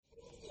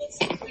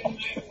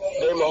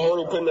Ray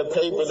Mahoney put in the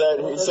paper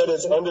that he said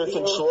it's under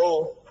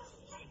control.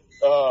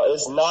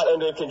 It's not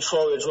under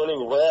control. It's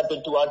running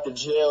rampant throughout the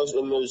jails,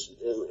 and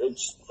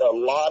it's a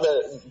lot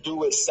to do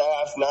with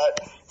staff not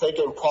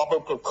taking proper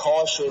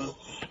precaution,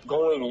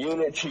 going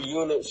unit to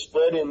unit,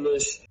 spreading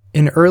this.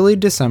 In early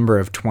December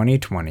of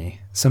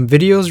 2020, some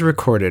videos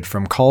recorded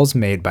from calls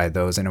made by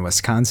those in a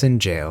Wisconsin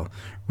jail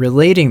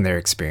relating their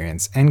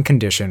experience and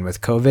condition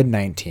with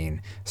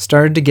COVID-19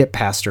 started to get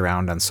passed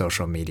around on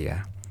social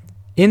media.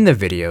 In the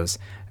videos,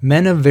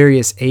 men of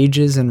various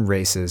ages and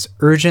races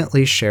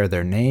urgently share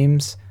their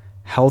names,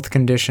 health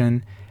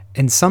condition,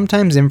 and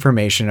sometimes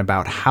information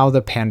about how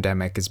the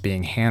pandemic is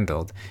being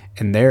handled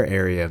in their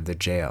area of the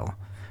jail,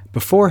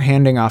 before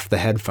handing off the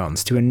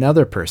headphones to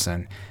another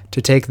person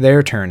to take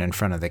their turn in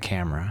front of the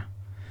camera.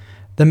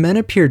 The men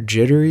appear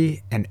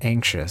jittery and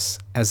anxious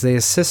as they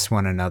assist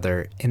one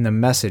another in the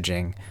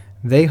messaging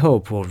they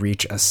hope will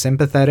reach a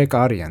sympathetic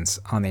audience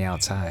on the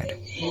outside.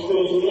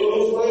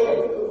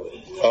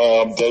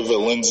 I'm David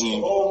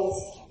Lindsay.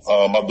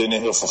 I've been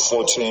in here for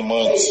 14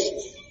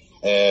 months.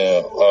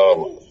 And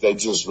they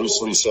just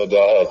recently said that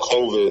I had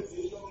COVID,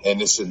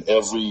 and it's in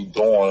every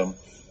dorm.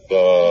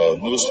 The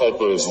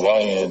newspaper is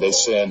lying. They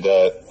saying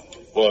that,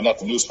 well, not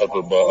the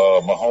newspaper,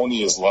 but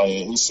Mahoney is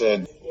lying. He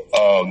said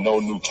no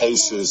new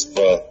cases,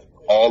 but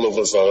all of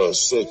us are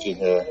sick in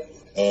here.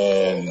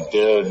 And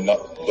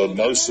the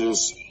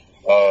nurses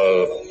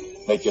are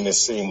making it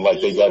seem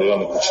like they got it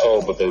under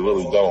control, but they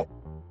really don't.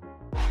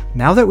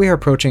 Now that we are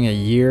approaching a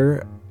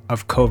year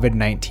of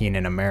COVID-19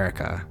 in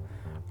America,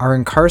 our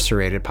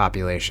incarcerated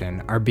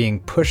population are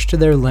being pushed to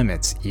their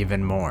limits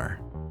even more.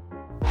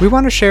 We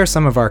want to share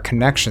some of our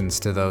connections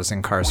to those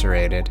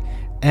incarcerated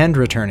and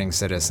returning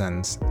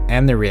citizens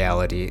and the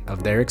reality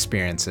of their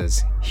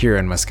experiences here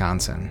in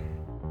Wisconsin.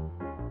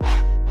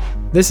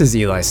 This is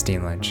Eli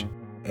Steenledge.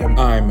 And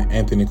I'm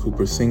Anthony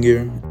Cooper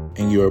Sr.,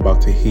 and you're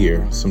about to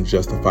hear some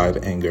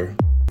justified anger.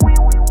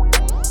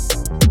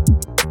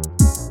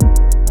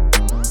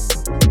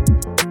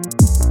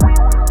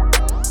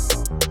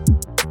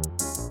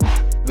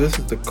 This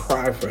is the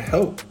cry for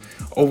help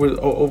over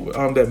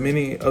that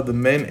many of the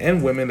men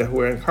and women that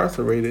who are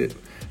incarcerated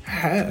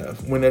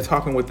have when they're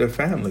talking with their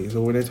families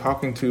or when they're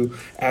talking to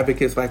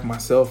advocates like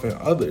myself and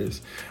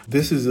others.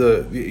 This is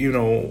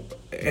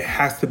it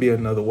has to be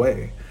another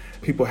way.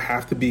 People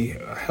have to be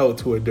held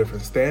to a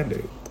different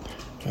standard.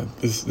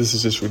 This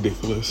is just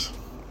ridiculous.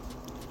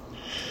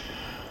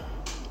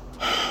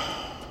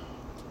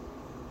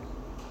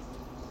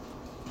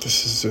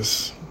 This is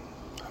just,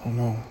 I don't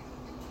know.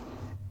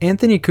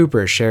 Anthony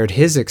Cooper shared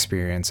his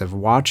experience of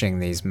watching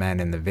these men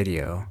in the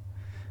video.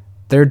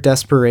 Their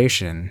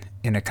desperation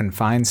in a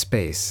confined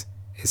space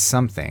is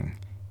something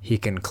he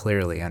can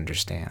clearly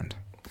understand.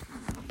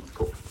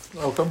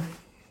 Welcome.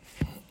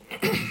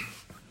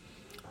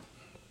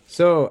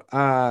 So,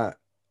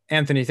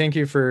 Anthony, thank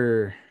you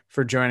for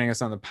joining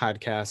us on the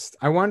podcast.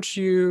 I want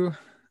you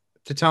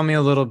to tell me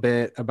a little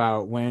bit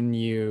about when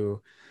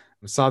you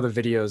saw the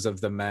videos of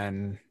the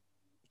men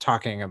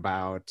talking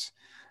about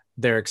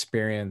their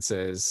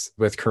experiences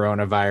with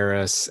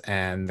coronavirus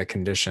and the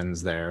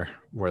conditions there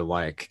were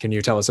like. Can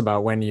you tell us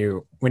about when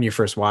you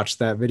first watched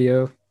that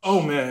video?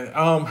 Oh man,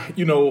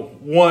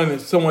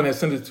 someone had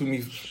sent it to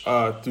me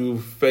through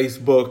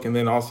Facebook, and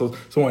then also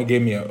someone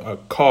gave me a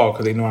call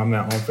because they know I'm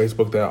not on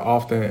Facebook that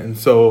often. And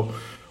so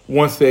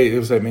once it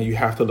was like, man, you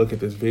have to look at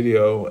this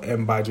video,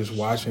 and by just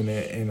watching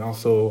it and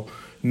also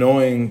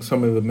knowing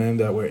some of the men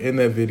that were in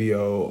that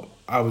video,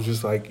 I was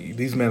just like,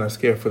 these men are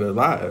scared for their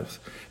lives.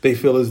 They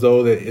feel as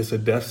though that it's a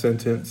death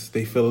sentence.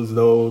 They feel as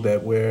though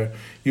that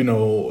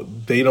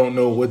they don't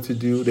know what to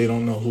do. They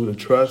don't know who to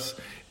trust.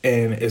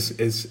 And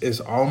it's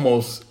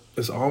almost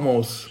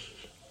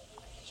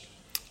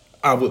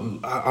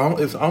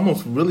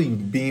really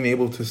being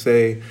able to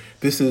say,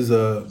 I'm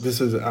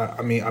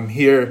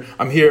here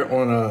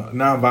on a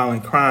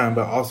nonviolent crime,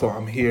 but also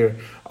I'm here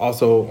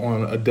also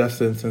on a death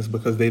sentence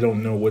because they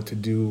don't know what to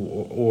do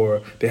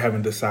or they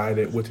haven't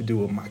decided what to do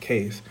with my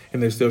case,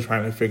 and they're still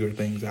trying to figure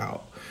things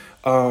out.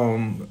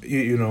 And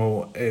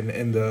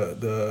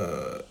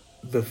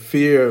the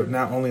fear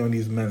not only on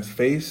these men's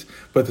face,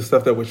 but the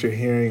stuff that what you're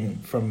hearing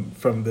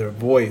from their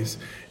voice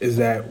is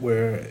that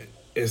where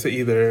it's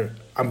either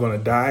I'm going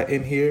to die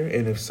in here,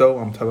 and if so,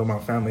 I'm telling my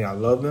family I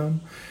love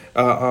them.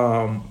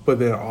 But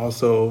then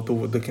also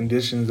the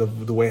conditions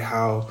of the way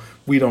how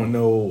we don't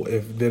know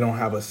if they don't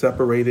have us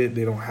separated.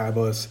 They don't have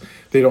us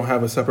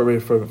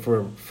separated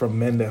from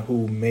men that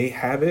who may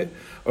have it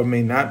or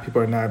may not.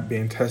 People are not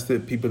being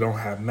tested. People don't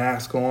have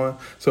masks on.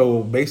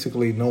 So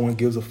basically, no one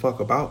gives a fuck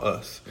about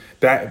us.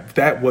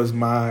 That was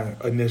my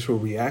initial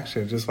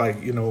reaction. Just like,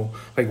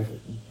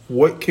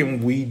 what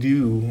can we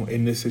do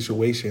in this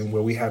situation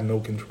where we have no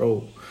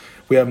control?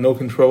 We have no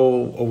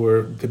control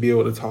over to be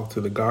able to talk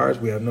to the guards.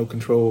 We have no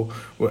control,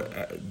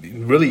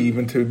 really,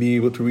 even to be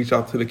able to reach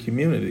out to the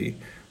community.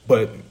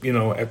 But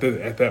at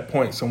that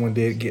point, someone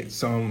did get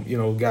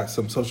got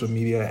some social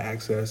media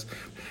access.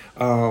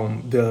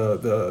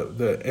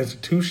 The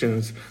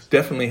institutions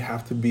definitely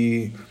have to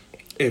be.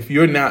 If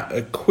you're not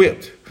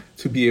equipped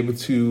to be able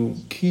to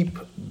keep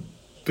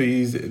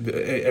these,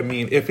 I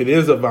mean, if it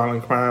is a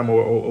violent crime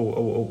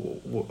or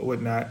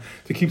whatnot,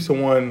 to keep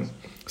someone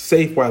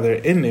safe while they're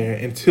in there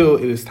until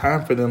it is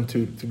time for them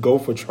to go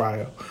for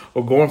trial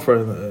or go in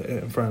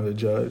front of the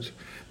judge,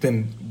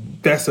 then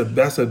that's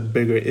a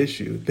bigger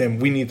issue. Then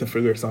we need to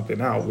figure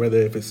something out, whether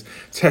if it's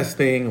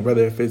testing,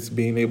 whether if it's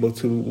being able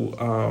to,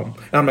 and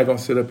I'm not going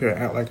to sit up here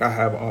and act like I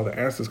have all the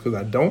answers, because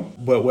I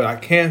don't. But what I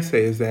can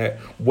say is that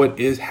what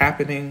is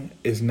happening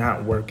is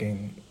not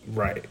working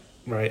right.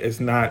 It's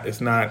not,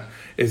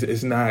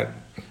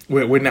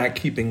 we're not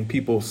keeping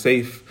people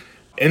safe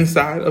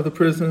inside of the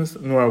prisons,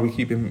 nor are we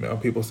keeping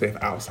people safe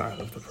outside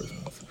of the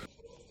prisons.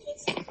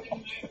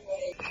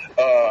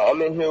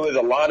 I'm in here with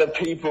a lot of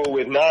people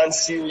with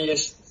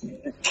non-serious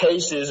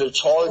cases or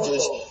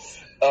charges.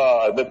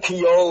 The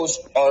POs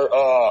are,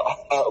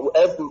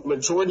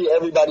 majority of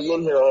everybody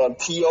in here are on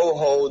PO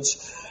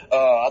holds.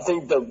 I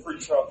think the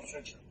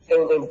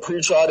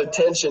pretrial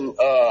detention,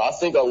 I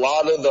think a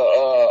lot of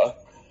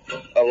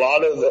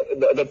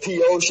the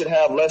PO should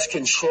have less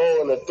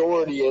control and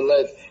authority and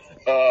let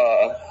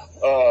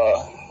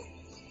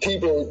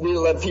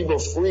people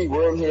free.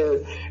 We're in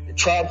here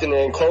trapped in an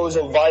enclosed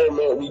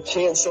environment. We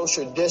can't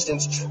social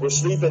distance. We're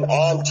sleeping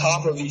on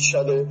top of each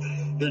other.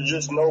 There's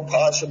just no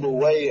possible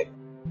way.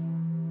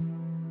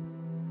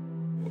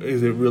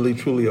 Is it really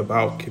truly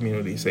about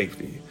community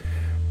safety?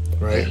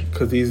 Right,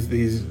 because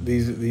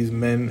these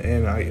men,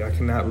 and I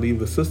cannot leave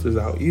the sisters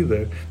out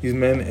either. These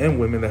men and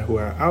women who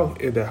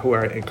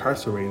are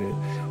incarcerated,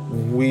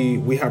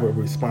 we have a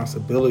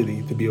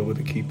responsibility to be able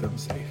to keep them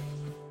safe.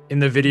 In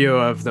the video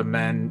of the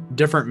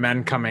different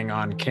men coming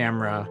on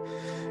camera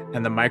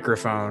and the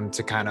microphone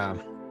to kind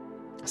of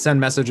send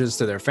messages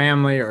to their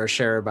family or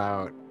share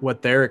about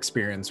what their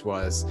experience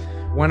was,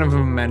 one of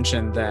them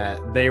mentioned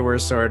that they were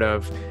sort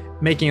of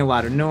making a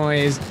lot of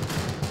noise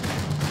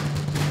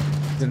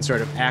and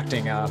sort of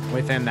acting up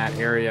within that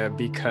area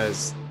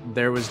because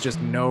there was just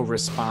no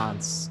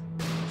response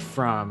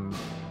from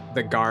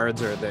the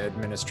guards or the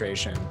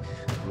administration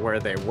where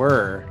they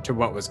were to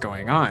what was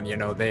going on. You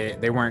know,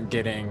 they weren't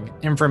getting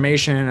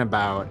information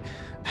about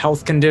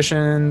health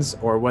conditions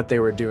or what they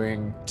were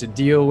doing to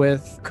deal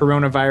with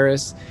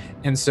coronavirus.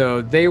 And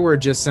so they were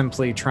just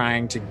simply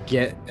trying to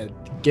get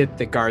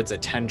the guards'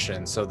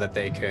 attention so that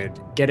they could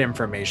get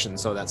information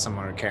so that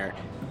someone would care.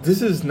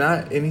 This is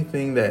not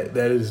anything that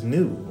is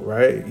new,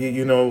 right?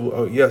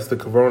 Yes, the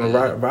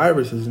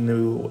coronavirus is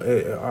new,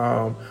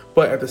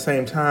 but at the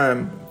same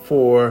time,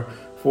 for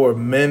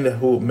men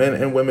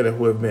and women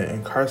who have been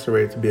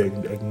incarcerated to be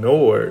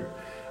ignored,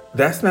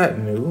 that's not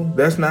new.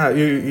 That's not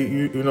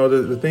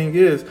the thing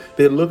is,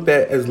 they're looked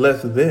at as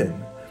less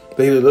than.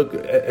 They look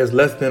as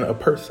less than a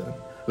person,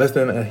 less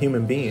than a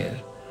human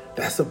being.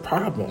 That's a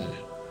problem.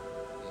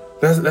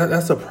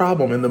 That's a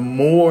problem. And the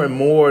more and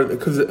more,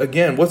 because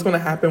again, what's going to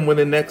happen when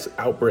the next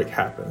outbreak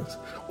happens,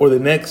 or the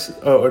next,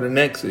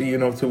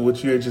 to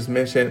what you had just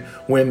mentioned,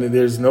 when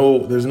there's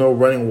no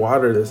running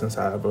water that's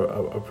inside of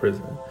a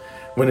prison,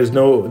 when there's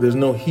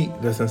no heat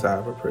that's inside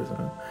of a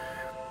prison,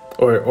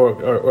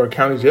 or a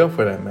county jail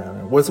for that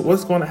matter. What's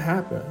going to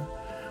happen?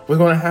 What's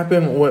going to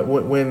happen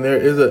when there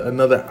is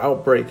another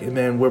outbreak, and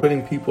then we're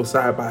putting people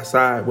side by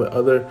side with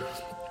other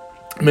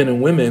men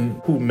and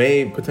women who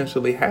may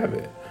potentially have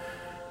it?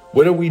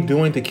 What are we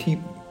doing to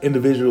keep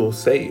individuals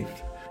safe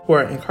who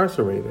are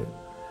incarcerated?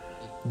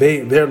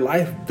 Their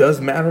life does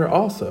matter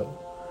also.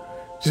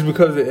 Just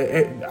because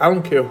I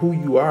don't care who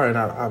you are, and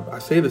I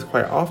say this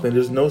quite often,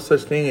 there's no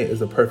such thing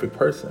as a perfect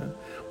person.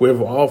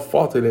 We've all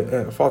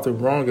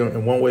faulted wrong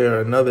in one way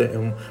or another,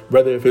 and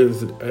whether if it is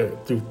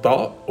through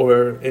thought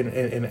or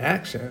in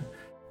action.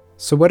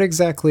 So what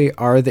exactly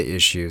are the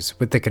issues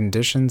with the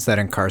conditions that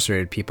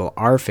incarcerated people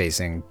are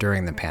facing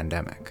during the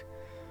pandemic?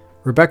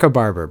 Rebecca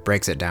Barber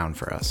breaks it down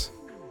for us.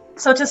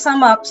 So to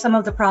sum up some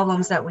of the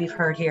problems that we've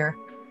heard here: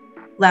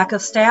 lack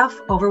of staff,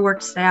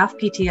 overworked staff,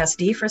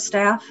 PTSD for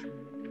staff.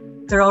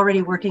 They're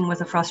already working with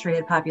a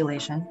frustrated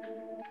population.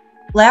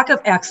 Lack of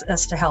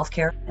access to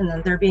healthcare, and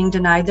then they're being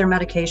denied their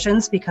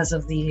medications because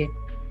of the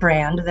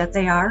brand that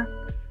they are.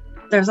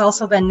 There's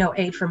also been no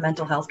aid for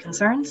mental health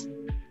concerns.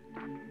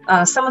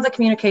 Some of the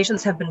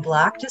communications have been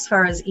blocked as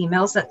far as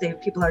emails that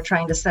people are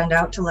trying to send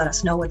out to let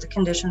us know what the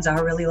conditions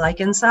are really like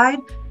inside.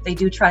 They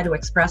do try to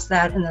express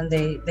that, and then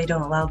they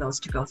don't allow those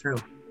to go through.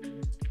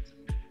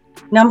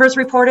 Numbers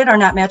reported are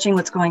not matching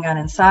what's going on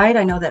inside.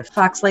 I know that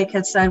Fox Lake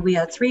had said we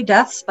had 3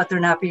 deaths, but they're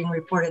not being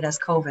reported as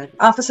COVID.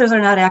 Officers are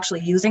not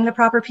actually using the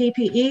proper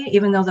PPE,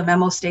 even though the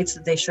memo states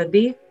that they should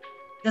be.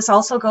 This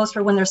also goes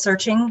for when they're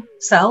searching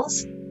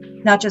cells,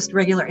 not just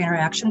regular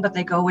interaction, but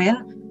they go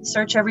in,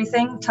 search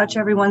everything, touch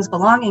everyone's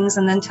belongings,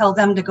 and then tell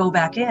them to go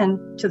back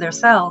in to their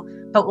cell,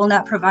 but will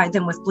not provide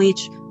them with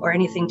bleach or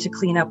anything to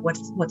clean up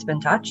what's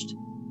been touched.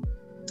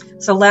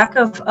 So lack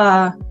of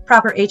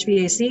proper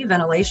HVAC,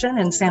 ventilation,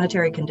 and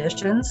sanitary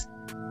conditions.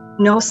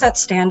 No set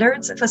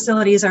standards.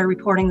 Facilities are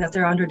reporting that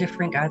they're under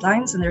different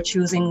guidelines, and they're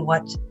choosing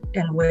what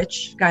and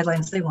which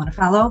guidelines they want to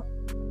follow.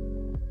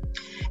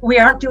 We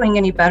aren't doing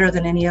any better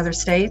than any other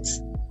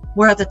states.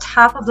 We're at the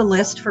top of the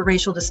list for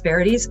racial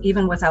disparities,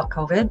 even without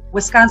COVID.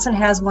 Wisconsin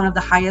has one of the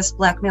highest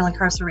Black male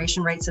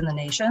incarceration rates in the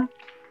nation.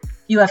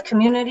 You have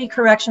community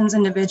corrections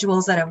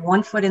individuals that have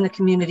 1 foot in the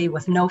community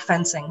with no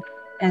fencing,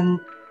 and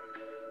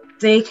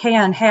they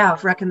can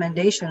have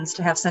recommendations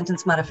to have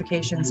sentence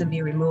modifications and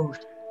be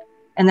removed.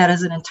 And that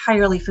is an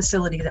entirely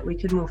facility that we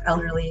could move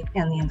elderly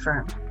and the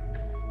infirm.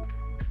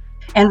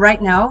 And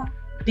right now,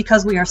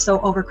 because we are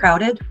so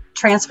overcrowded,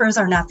 transfers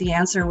are not the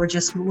answer. We're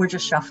just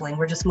shuffling.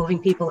 We're just moving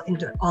people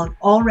into an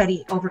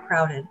already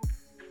overcrowded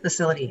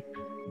facility.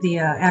 The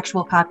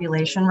actual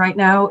population right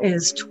now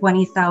is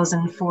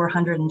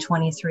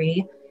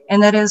 20,423,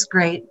 and that is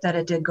great that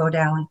it did go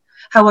down.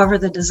 However,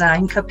 the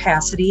design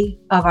capacity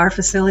of our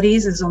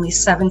facilities is only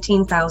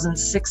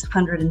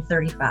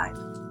 17,635.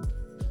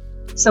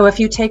 So if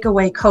you take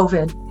away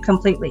COVID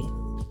completely,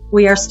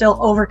 we are still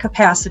over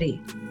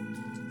capacity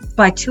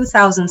by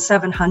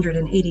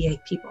 2,788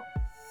 people.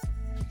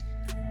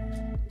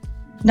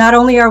 Not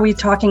only are we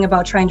talking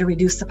about trying to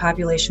reduce the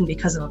population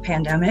because of a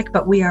pandemic,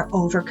 but we are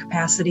over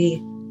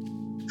capacity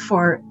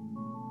for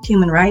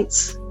human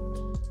rights,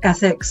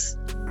 ethics,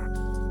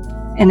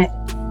 and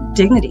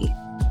dignity.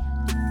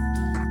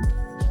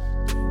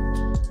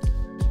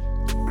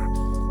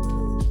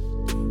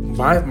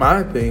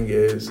 My thing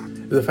is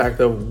the fact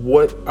of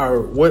what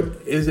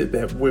is it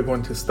that we're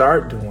going to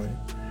start doing,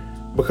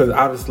 because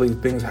obviously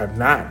things have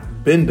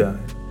not been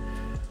done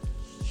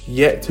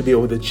yet to be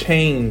able to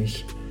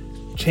change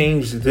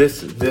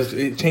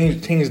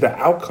the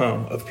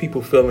outcome of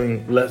people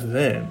feeling less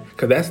than,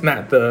 because that's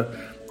not the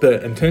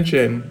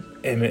intention.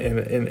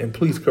 And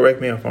please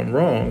correct me if I'm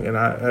wrong. And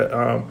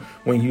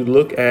when you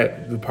look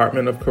at the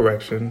Department of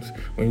Corrections,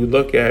 when you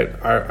look at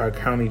our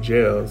county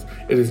jails,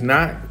 it is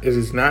not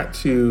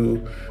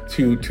to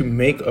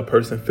make a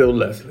person feel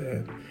less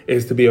than. It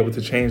is to be able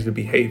to change the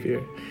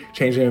behavior.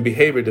 Changing the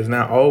behavior does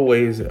not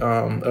always,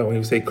 when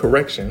you say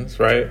corrections,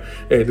 right?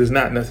 It does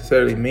not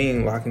necessarily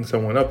mean locking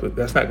someone up.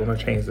 That's not going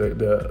to change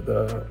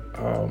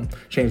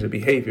change the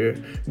behavior.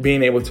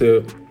 Being able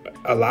to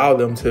allow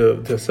them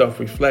to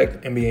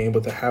self-reflect and being able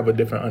to have a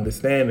different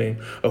understanding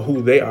of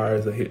who they are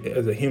as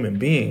a human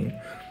being,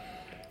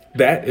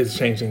 that is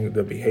changing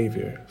the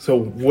behavior. So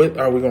what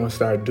are we going to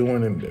start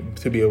doing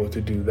to be able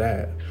to do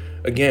that?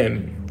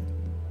 Again,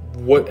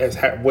 what is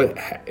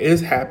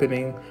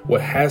happening, what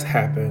has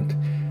happened,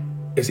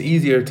 it's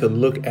easier to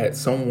look at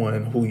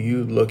someone who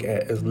you look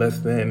at as less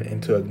than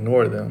and to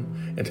ignore them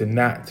and to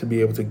be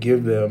able to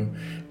give them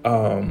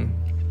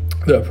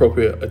the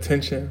appropriate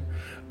attention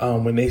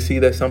when they see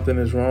that something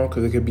is wrong,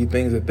 because it could be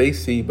things that they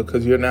see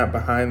because you're not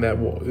behind that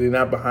wall, you're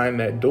not behind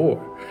that door,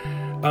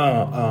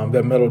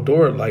 that metal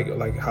door,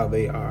 like how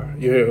they are.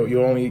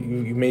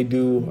 You may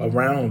do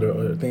around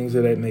or things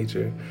of that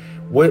nature.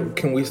 What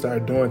can we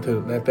start doing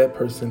to let that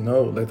person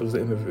know, let those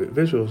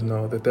individuals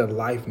know that their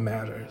life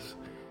matters?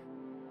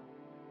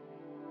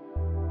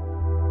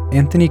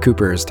 Anthony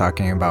Cooper is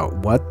talking about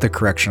what the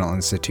correctional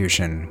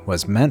institution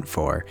was meant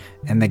for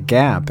and the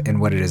gap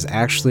in what it is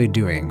actually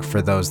doing for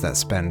those that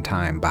spend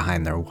time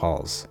behind their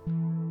walls.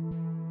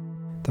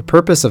 The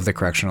purpose of the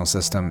correctional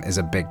system is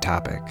a big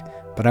topic,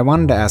 but I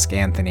wanted to ask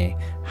Anthony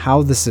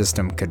how the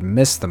system could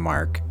miss the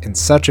mark in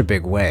such a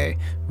big way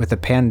with a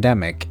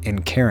pandemic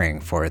in caring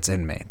for its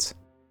inmates.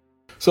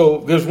 So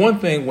there's one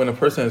thing when a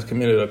person has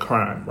committed a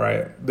crime,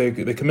 right? They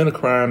commit a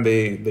crime,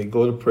 they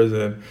go to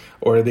prison,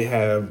 or they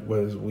have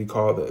what we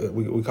call it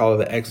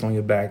the X on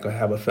your back, or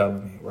have a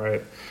felony,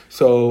 right?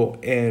 So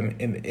and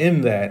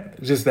in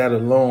that, just that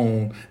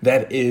alone,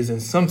 that is in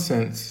some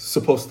sense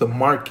supposed to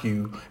mark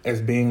you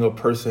as being a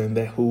person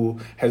who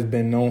has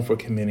been known for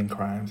committing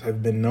crimes, has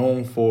been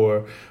known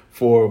for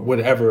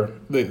whatever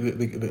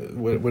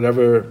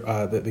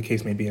the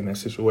case may be in that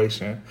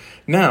situation.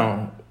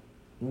 Now,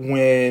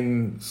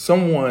 when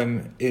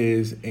someone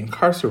is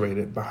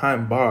incarcerated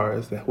behind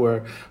bars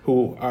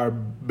who are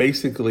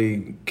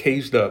basically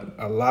caged up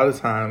a lot of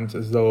times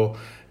as though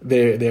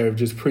they are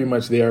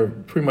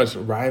pretty much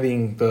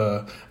riding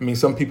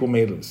some people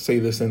may say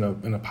this in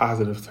a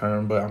positive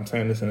term, but I'm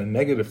saying this in a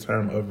negative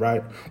term of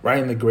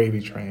riding the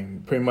gravy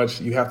train. Pretty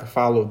much you have to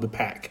follow the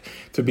pack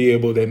to be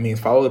able, that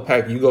means follow the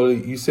pack.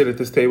 You sit at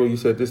this table, you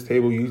sit at this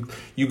table, you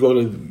go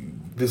to,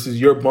 this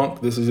is your bunk.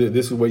 This is it.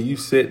 This is where you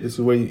sit. This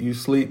is where you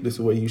sleep. This is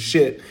where you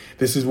shit.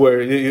 This is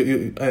where,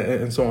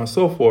 and so on and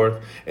so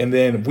forth. And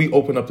then we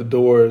open up the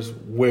doors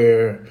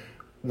where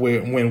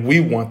when we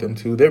want them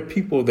to. There are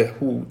people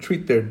who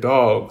treat their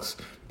dogs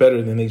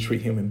better than they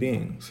treat human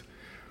beings.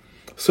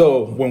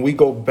 So when we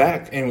go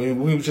back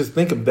and we just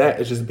think of that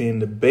as just being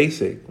the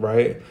basic,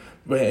 right?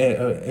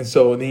 And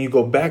so then you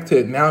go back to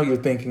it. Now you're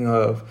thinking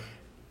of,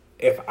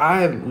 if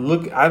I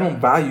don't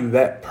value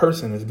that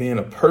person as being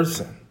a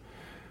person,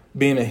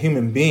 being a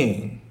human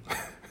being,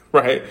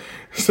 right?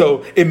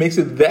 So it makes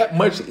it that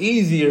much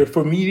easier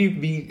for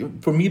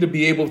me to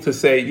be able to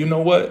say, you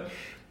know what?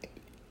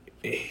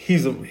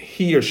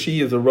 He or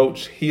she is a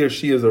roach. He or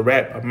she is a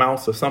rat, a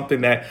mouse, or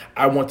something that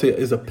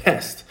is a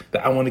pest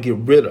that I want to get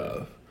rid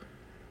of.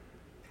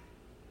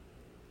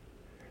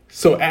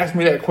 So ask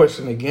me that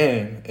question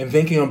again, and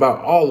thinking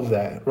about all of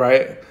that,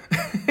 right?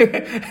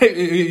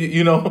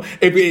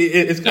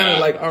 It's kind of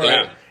like, all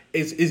right,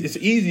 it's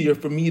easier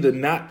for me to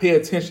not pay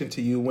attention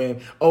to you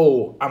when,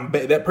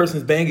 that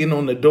person's banging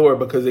on the door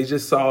because they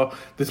just saw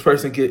this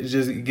person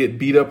get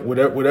beat up,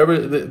 whatever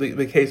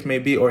the case may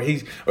be, or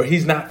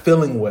he's not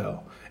feeling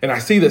well, and I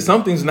see that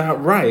something's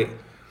not right,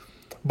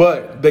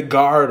 but the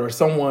guard or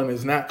someone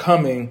is not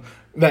coming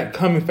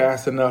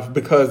fast enough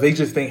because they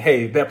just think,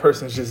 hey, that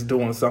person's just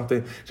doing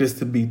something just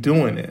to be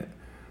doing it.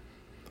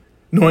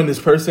 Knowing this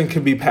person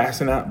could be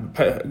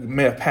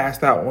may have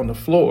passed out on the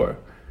floor.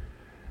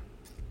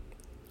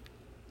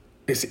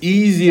 It's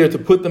easier to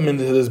put them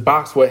into this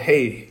box where,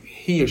 hey,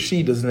 he or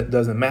she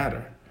doesn't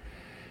matter.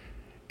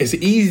 It's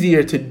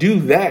easier to do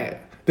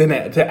that than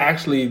to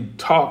actually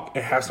talk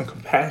and have some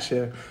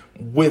compassion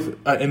with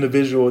an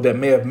individual that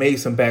may have made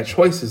some bad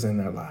choices in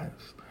their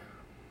lives.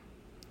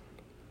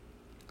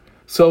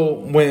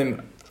 So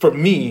for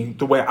me,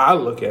 the way I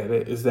look at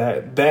it is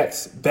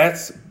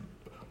that's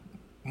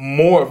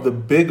more of the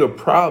bigger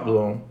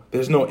problem.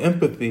 There's no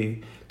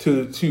empathy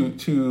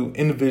to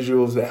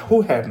individuals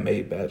who have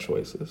made bad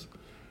choices,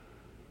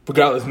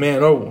 regardless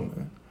man or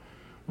woman,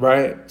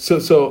 right?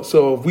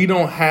 So if we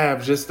don't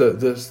have just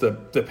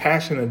the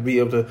passion to be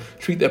able to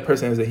treat that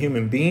person as a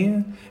human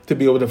being, to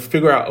be able to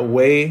figure out a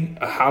way,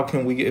 how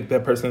can we get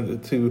that person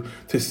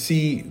to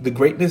see the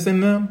greatness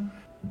in them.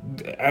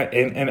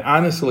 And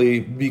honestly,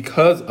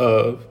 because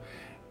of,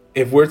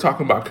 if we're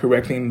talking about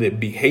correcting the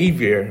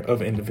behavior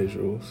of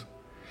individuals,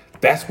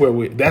 that's what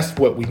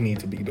we need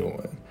to be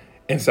doing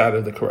inside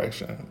of the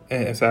correction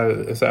and inside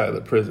of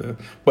the prison.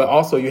 But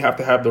also, you have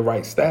to have the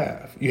right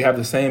staff. You have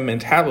the same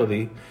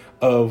mentality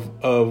of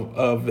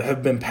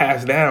have been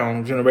passed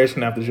down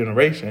generation after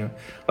generation.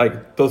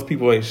 Like, those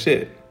people ain't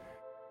shit.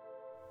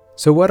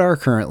 So what are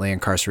currently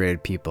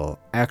incarcerated people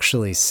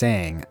actually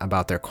saying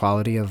about their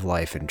quality of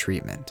life and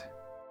treatment?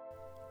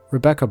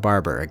 Rebecca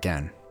Barber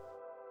again.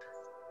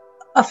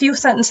 A few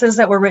sentences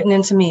that were written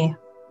into me.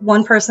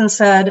 One person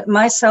said,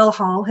 "My cell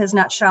hall has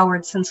not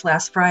showered since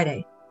last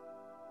Friday.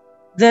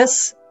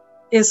 This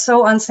is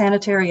so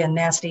unsanitary and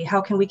nasty.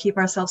 How can we keep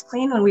ourselves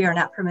clean when we are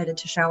not permitted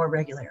to shower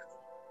regularly?"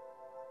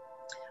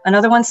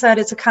 Another one said,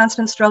 "It's a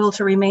constant struggle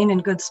to remain in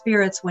good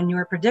spirits when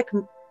your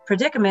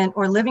predicament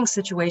or living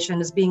situation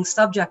is being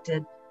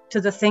subjected to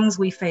the things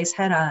we face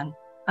head on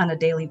a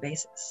daily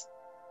basis."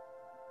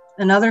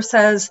 Another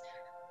says,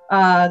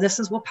 this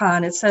is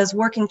Waupun. It says,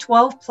 "Working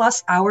 12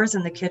 plus hours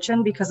in the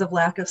kitchen because of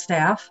lack of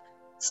staff,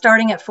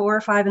 starting at 4 or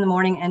 5 in the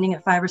morning, ending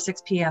at 5 or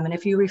 6 p.m. And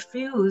if you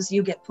refuse,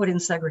 you get put in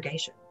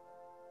segregation."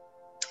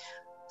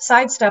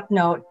 Sidestep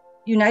note,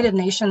 United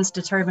Nations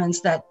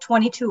determines that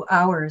 22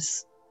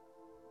 hours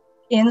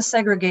in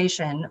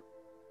segregation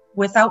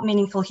without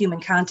meaningful human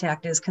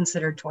contact is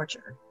considered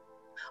torture.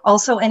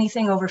 Also,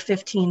 anything over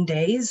 15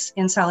 days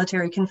in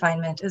solitary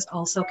confinement is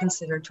also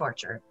considered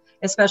torture,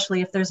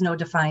 especially if there's no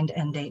defined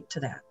end date to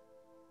that.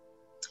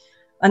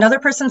 Another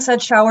person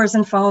said showers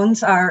and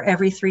phones are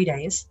every 3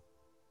 days.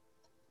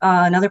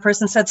 Another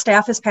person said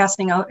staff is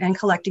passing out and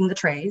collecting the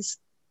trays.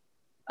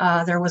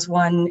 There was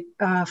one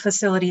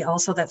facility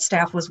also that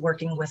staff was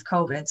working with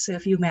COVID. So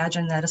if you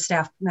imagine that a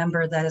staff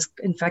member that is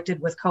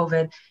infected with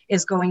COVID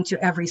is going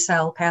to every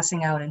cell,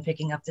 passing out and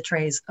picking up the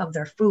trays of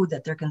their food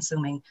that they're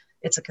consuming,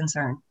 it's a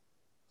concern.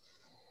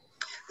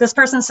 This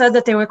person said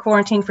that they were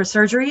quarantined for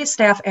surgery.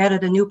 Staff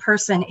added a new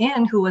person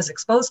in who was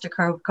exposed to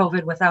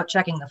COVID without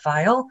checking the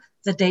file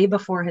the day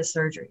before his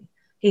surgery.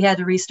 He had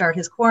to restart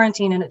his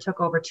quarantine, and it took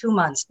over 2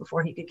 months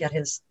before he could get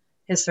his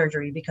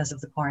surgery because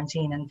of the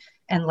quarantine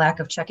and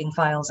lack of checking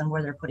files and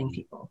where they're putting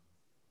people.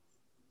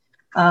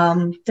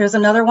 There's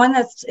another one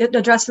it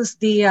addresses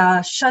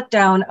the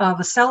shutdown of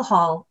a cell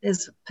hall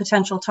is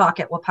potential talk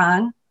at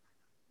Waupun.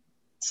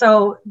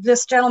 So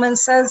this gentleman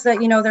says that,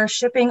 they're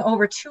shipping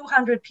over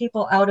 200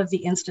 people out of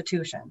the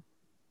institution.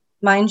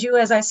 Mind you,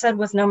 as I said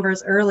with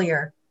numbers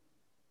earlier,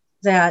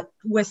 that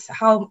with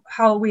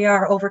how we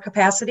are over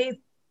capacity,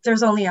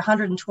 there's only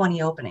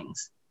 120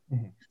 openings.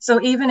 Mm-hmm.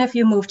 So even if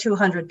you move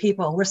 200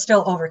 people, we're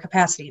still over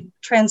capacity.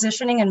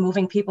 Transitioning and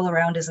moving people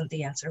around isn't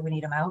the answer. We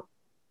need them out.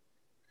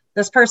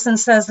 This person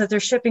says that they're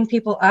shipping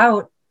people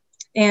out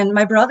and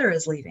my brother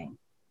is leaving.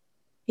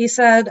 He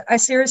said, "I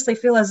seriously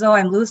feel as though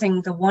I'm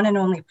losing the one and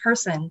only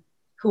person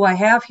who I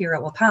have here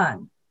at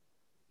Waupun.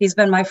 He's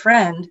been my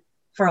friend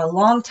for a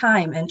long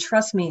time, and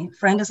trust me,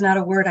 friend is not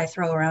a word I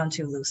throw around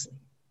too loosely.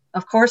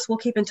 Of course, we'll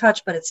keep in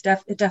touch, but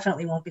it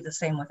definitely won't be the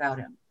same without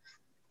him."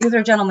 These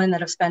are gentlemen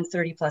that have spent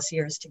 30 plus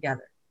years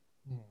together.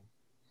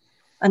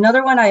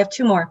 Another one, I have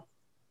 2 more.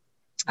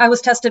 "I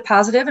was tested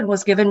positive and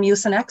was given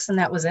Mucinex, and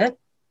that was it.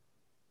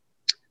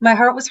 My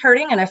heart was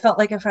hurting, and I felt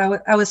like if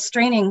I was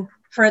straining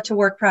for it to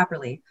work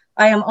properly.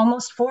 I am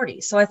almost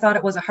 40, so I thought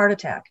it was a heart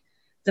attack.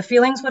 The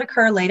feelings would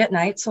occur late at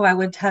night, so I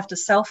would have to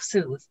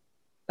self-soothe.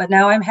 But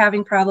now I'm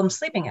having problems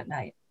sleeping at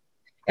night.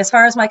 As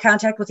far as my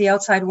contact with the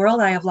outside world,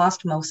 I have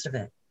lost most of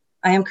it.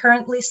 I am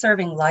currently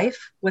serving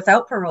life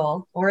without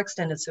parole or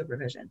extended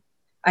supervision.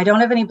 I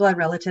don't have any blood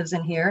relatives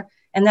in here,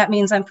 and that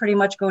means I'm pretty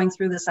much going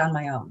through this on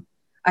my own.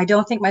 I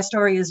don't think my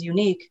story is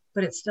unique,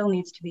 but it still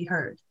needs to be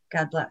heard.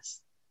 God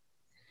bless.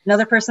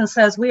 Another person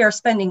says, we are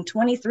spending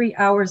 23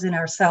 hours in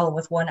our cell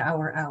with 1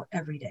 hour out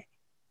every day.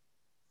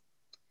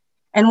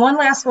 And one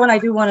last one I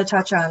do want to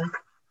touch on.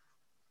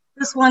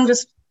 This one,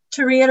 just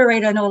to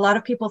reiterate, I know a lot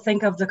of people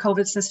think of the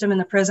COVID system in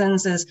the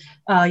prisons as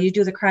you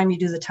do the crime, you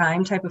do the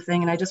time type of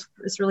thing. And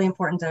it's really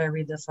important that I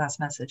read this last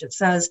message. It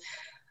says,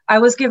 I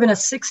was given a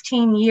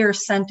 16-year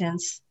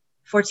sentence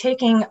for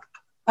taking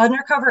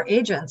undercover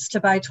agents to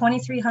buy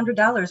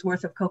 $2,300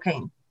 worth of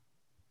cocaine.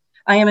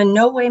 I am in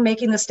no way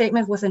making this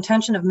statement with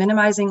intention of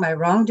minimizing my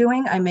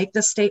wrongdoing. I make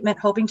this statement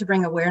hoping to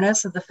bring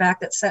awareness of the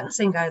fact that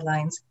sentencing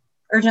guidelines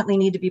urgently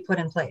need to be put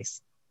in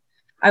place.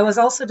 I was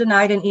also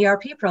denied an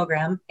ERP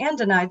program and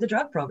denied the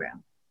drug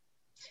program.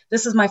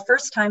 This is my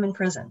first time in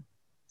prison,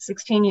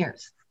 16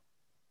 years.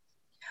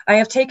 I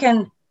have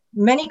taken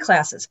many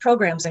classes,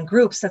 programs, and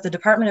groups that the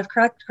Department of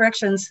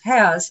Corrections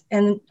has,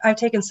 and I've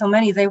taken so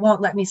many they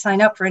won't let me sign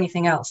up for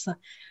anything else.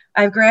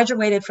 I've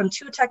graduated from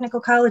 2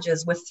 technical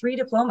colleges with 3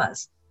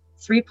 diplomas,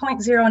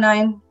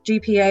 3.09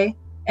 GPA,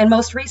 and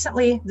most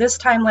recently, this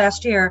time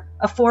last year,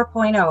 a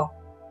 4.0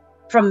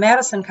 from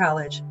Madison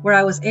College, where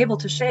I was able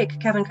to shake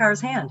Kevin Carr's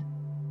hand.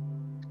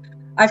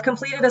 I've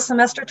completed a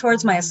semester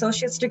towards my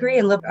associate's degree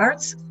in liberal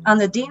arts on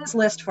the dean's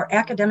list for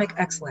academic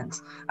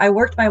excellence. I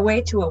worked my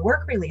way to a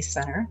work release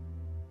center,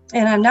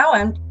 and I'm now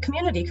on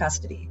community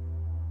custody.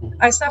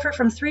 I suffer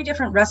from 3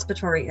 different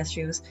respiratory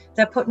issues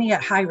that put me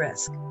at high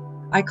risk.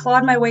 I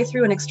clawed my way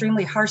through an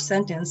extremely harsh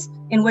sentence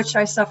in which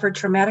I suffered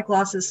traumatic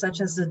losses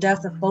such as the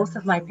death of both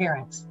of my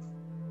parents,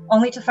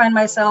 only to find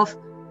myself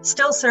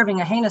still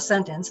serving a heinous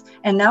sentence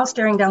and now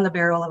staring down the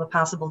barrel of a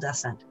possible death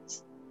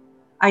sentence.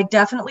 I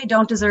definitely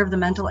don't deserve the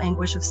mental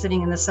anguish of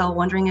sitting in the cell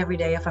wondering every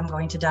day if I'm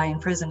going to die in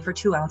prison for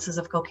 2 ounces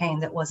of cocaine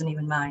that wasn't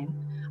even mine.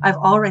 I've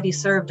already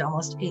served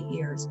almost 8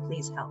 years.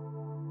 Please help.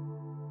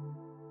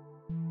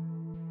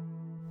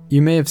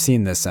 You may have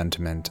seen this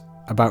sentiment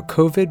about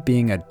COVID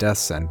being a death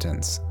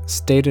sentence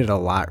stated a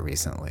lot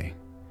recently,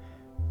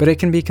 but it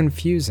can be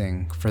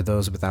confusing for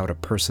those without a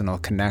personal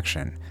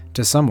connection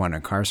to someone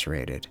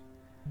incarcerated.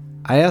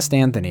 I asked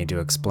Anthony to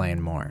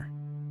explain more.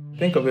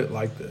 Think of it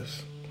like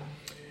this.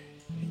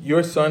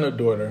 Your son or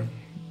daughter,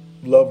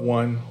 loved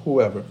one,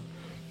 whoever,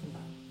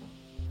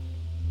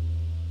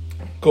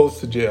 goes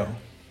to jail.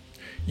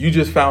 You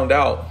just found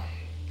out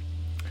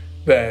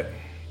that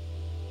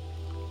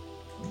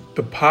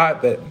the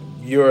pod that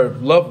your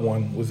loved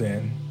one was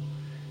in,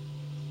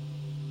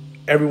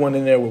 everyone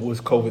in there was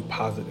COVID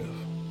positive.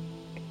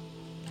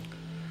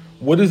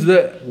 What is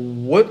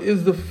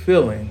the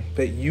feeling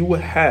that you would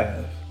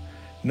have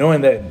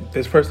knowing that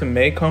this person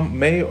may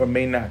or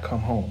may not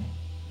come home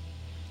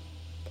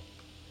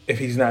if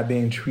he's not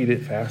being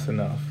treated fast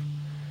enough?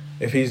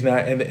 If he's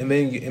not, and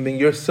then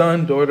your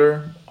son,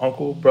 daughter,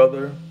 uncle,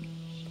 brother,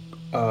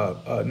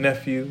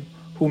 nephew,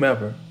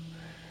 whomever,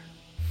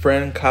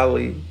 friend,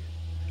 colleague,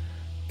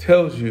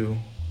 tells you,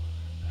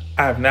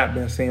 I have not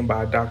been seen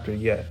by a doctor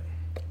yet,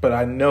 but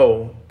I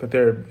know that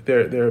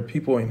there are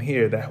people in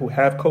here who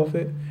have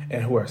COVID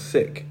and who are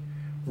sick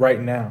right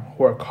now,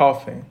 who are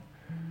coughing,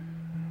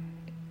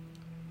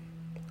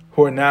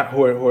 who are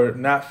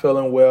not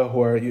feeling well,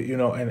 who are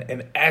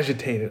and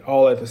agitated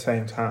all at the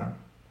same time,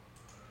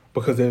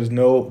 because there's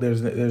no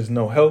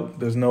help,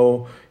 there's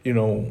no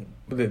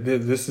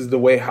this is the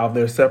way how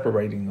they're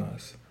separating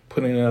us,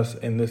 putting us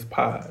in this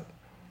pod.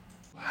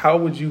 How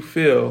would you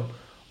feel?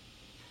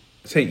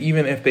 Say,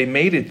 even if they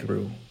made it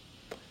through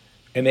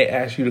and they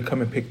asked you to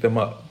come and pick them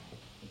up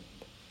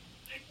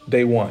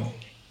day one.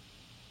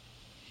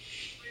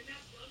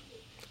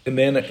 And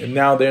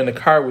now they're in the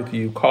car with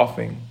you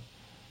coughing,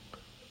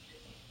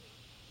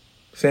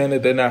 saying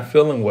that they're not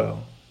feeling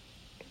well.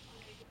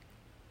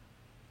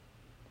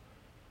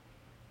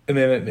 And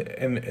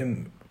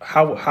then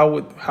how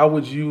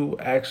would you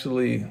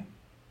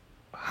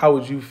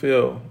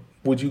feel?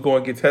 Would you go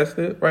and get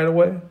tested right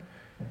away?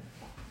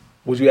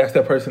 Would you ask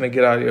that person to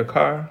get out of your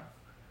car?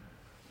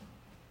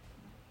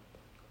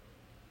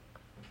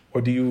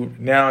 Or do you,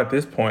 now at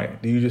this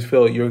point, do you just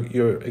feel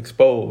you're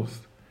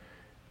exposed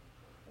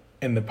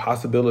and the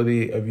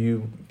possibility of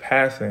you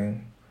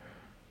passing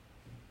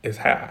is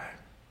high?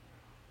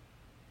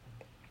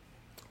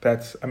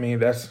 That's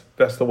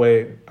the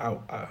way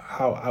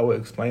how I would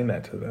explain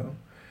that to them.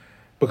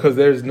 Because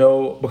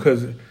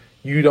because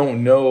you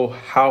don't know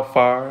how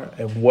far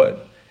and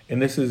what, and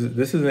this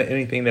isn't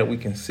anything that we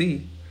can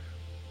see.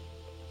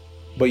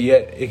 But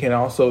yet it can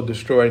also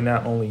destroy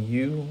not only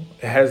you,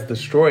 it has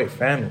destroyed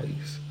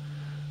families,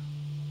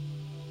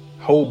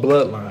 whole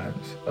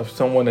bloodlines of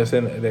someone that's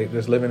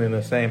living in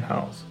the same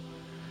house.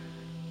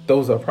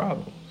 Those are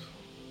problems.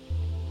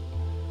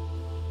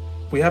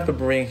 We have to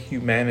bring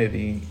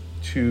humanity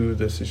to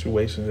the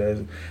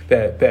situations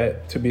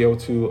that to be able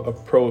to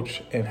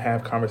approach and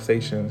have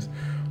conversations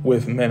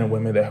with men and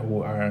women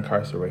who are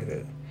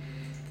incarcerated.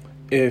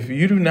 if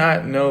you do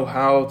not know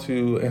how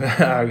to, and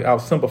I'll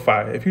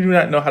simplify it, if you do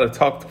not know how to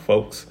talk to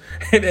folks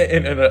in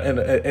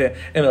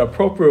an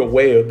appropriate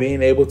way of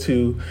being able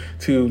to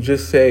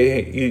just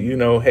say,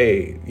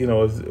 hey,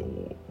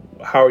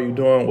 how are you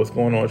doing? What's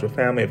going on with your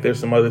family? If there's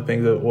some other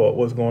things that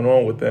what's going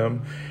on with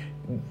them,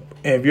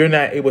 and if you're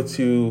not able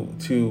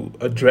to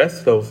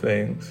address those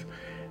things,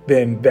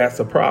 then that's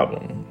a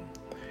problem.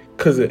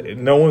 Because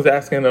no one's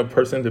asking a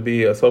person to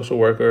be a social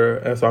worker,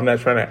 and so I'm not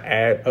trying to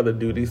add other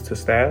duties to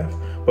staff.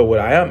 But what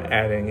I am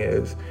adding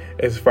is,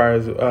 as far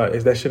as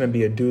is that shouldn't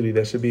be a duty.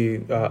 That should be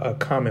a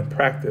common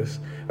practice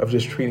of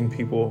just treating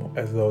people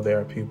as though they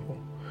are people.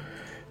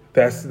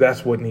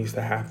 That's what needs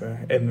to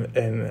happen.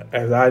 And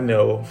as I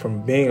know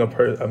from being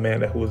a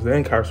man who was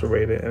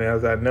incarcerated, and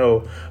as I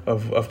know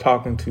of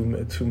talking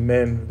to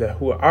men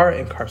who are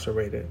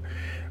incarcerated,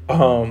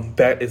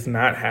 that is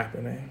not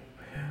happening.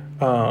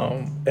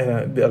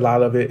 And a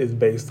lot of it is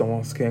based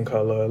on skin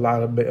color. A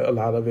lot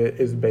of it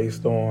is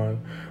based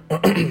on,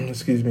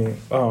 excuse me.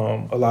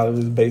 A lot of it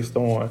is based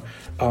on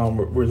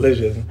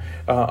religion.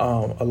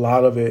 A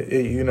lot of it,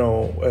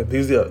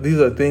 these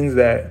are things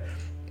that,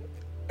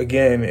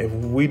 again, if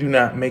we do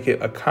not make it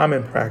a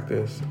common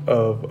practice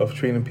of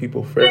treating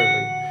people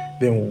fairly,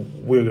 then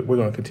we're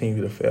going to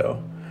continue to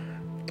fail.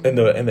 And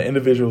the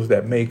individuals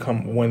that may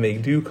come, when they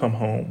do come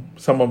home,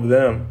 some of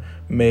them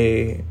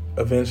may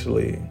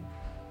eventually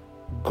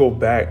go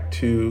back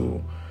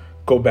to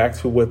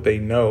what they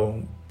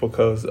know,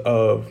 because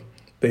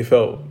they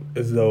felt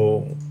as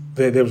though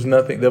there was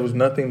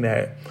nothing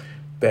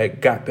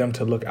that got them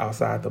to look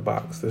outside the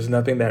box. There's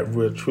nothing that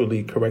really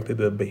truly corrected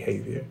the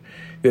behavior.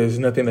 There's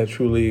nothing that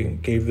truly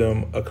gave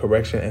them a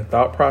correction and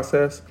thought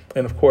process.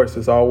 And of course,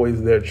 it's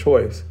always their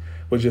choice.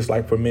 But just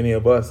like for many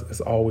of us, it's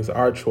always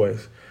our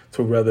choice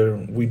to whether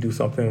we do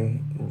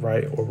something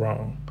right or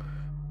wrong.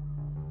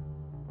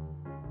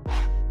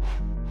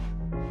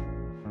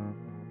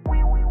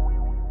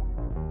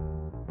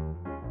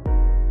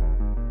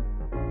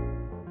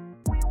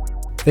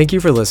 Thank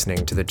you for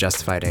listening to the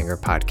Justified Anger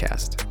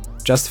podcast.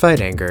 Justified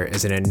Anger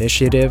is an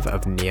initiative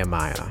of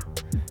Nehemiah.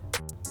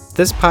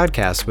 This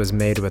podcast was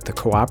made with the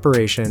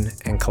cooperation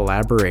and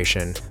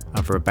collaboration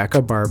of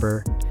Rebecca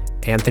Barber,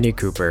 Anthony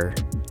Cooper,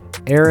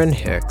 Aaron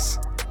Hicks,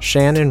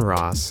 Shannon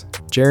Ross,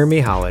 Jeremy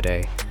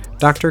Holliday,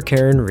 Dr.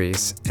 Karen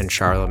Reese, and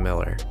Charla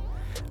Miller.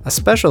 A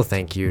special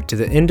thank you to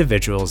the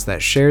individuals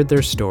that shared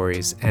their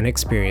stories and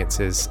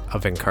experiences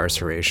of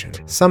incarceration.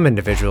 Some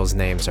individuals'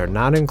 names are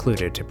not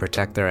included to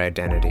protect their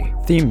identity.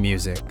 Theme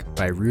music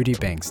by Rudy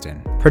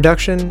Bankston.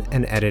 Production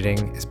and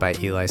editing is by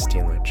Eli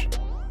Steenlich.